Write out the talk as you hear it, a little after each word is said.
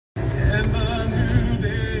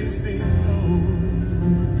Good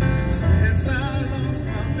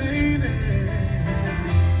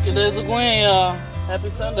days of Gwen, y'all. Happy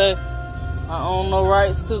Sunday. I own no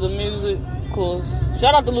rights to the music, of course.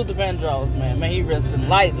 Shout out to Luther Vandross, man. Man, he rests in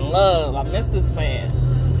light and love. I miss this man.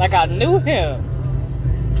 Like I knew him.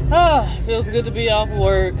 Feels good to be off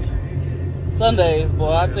work. Sundays,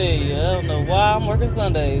 boy, I tell you, I don't know why I'm working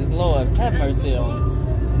Sundays. Lord, have mercy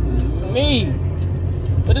on me.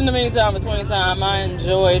 But in the meantime, between time, I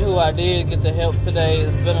enjoyed who I did get to help today.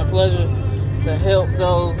 It's been a pleasure to help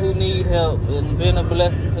those who need help, and being a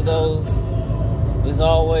blessing to those is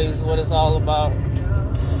always what it's all about.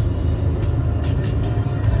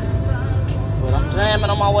 But I'm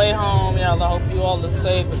jamming on my way home, y'all. I hope you all are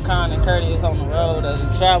safe and kind and courteous on the road as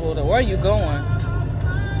you travel. Where are you going?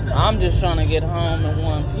 I'm just trying to get home in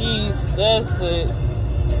one piece. That's it.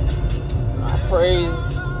 I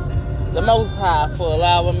praise the Most High for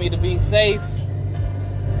allowing me to be safe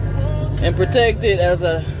and protected as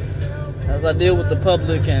I deal with the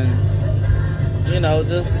public, and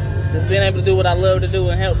just being able to do what I love to do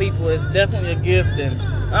and help people is definitely a gift, and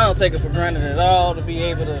I don't take it for granted at all to be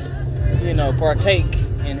able to partake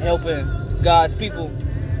in helping God's people.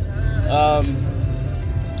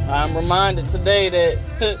 I'm reminded today that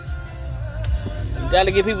you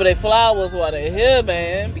gotta give people their flowers while they're here,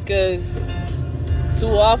 man, because too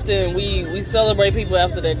often we celebrate people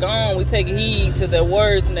after they're gone. We take heed to their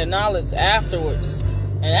words and their knowledge afterwards.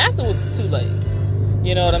 And afterwards it's too late.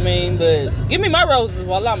 You know what I mean? But give me my roses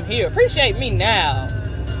while I'm here. Appreciate me now.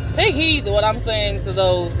 Take heed to what I'm saying to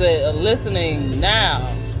those that are listening now.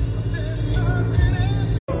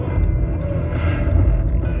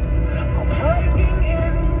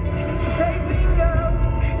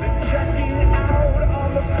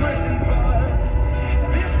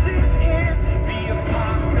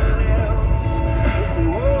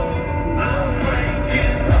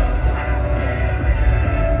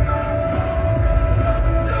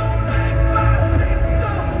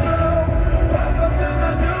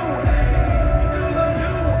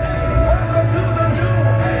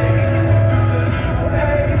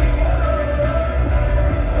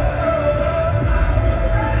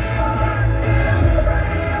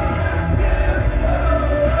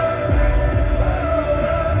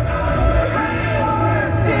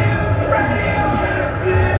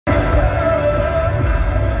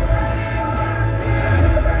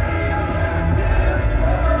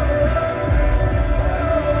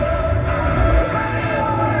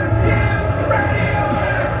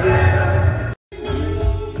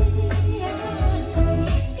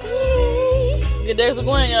 Good days of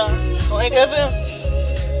Gwen, y'all. On Anchor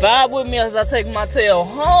FM. Vibe with me as I take my tail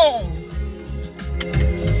home.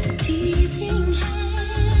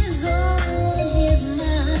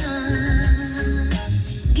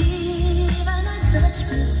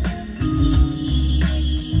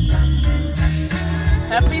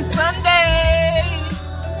 Happy Sunday!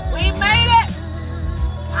 We made it!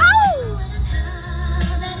 Oh!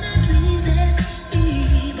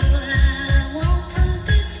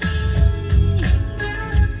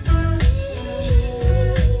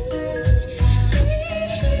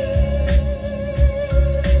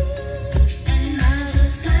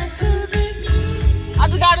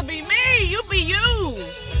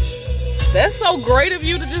 That's so great of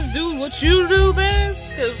you to just do what you do best.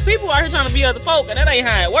 Because people out here trying to be other folk, and that ain't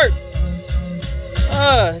how it works.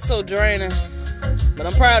 It's so draining. But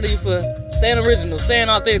I'm proud of you for staying original, staying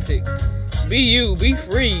authentic. Be you, be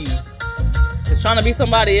free. Because trying to be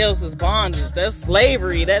somebody else is bondage. That's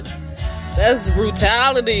slavery. That's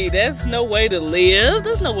brutality. That's no way to live.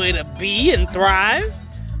 There's no way to be and thrive.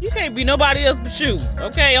 You can't be nobody else but you.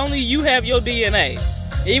 Okay? Only you have your DNA.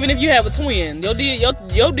 Even if you have a twin, your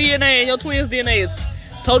DNA and your twin's DNA is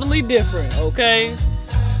totally different, okay?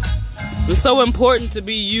 It's so important to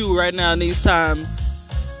be you right now in these times.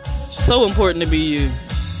 So important to be you.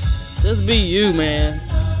 Just be you, man.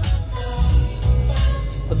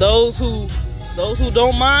 For those who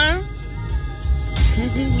don't mind,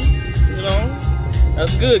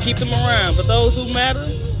 that's good. Keep them around. But those who matter,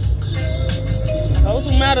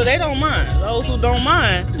 they don't mind. Those who don't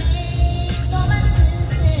mind,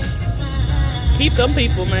 keep them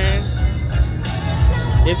people, man.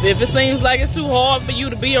 If it seems like it's too hard for you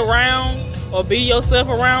to be around or be yourself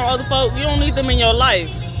around other folks, you don't need them in your life.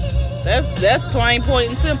 That's plain, point,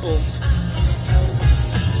 and simple.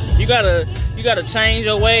 You gotta change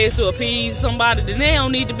your ways to appease somebody, then they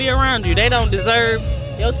don't need to be around you. They don't deserve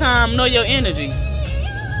your time nor your energy.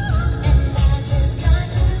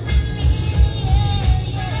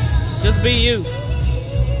 Just be you.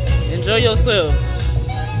 Enjoy yourself.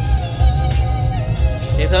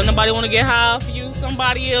 If nobody want to get high off you,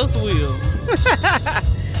 somebody else will.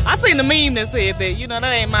 I seen the meme that said that. You know,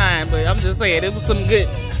 that ain't mine, but I'm just saying it was some good.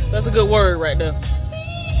 That's a good word right there.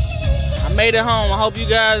 I made it home. I hope you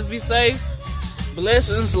guys be safe.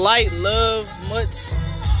 Blessings, light, love, much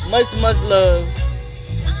love.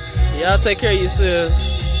 Y'all take care of yourselves.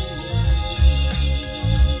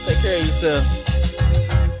 Take care of yourself.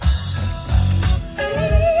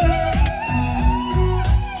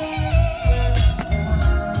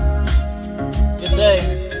 Good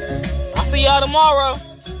day. I'll see y'all tomorrow.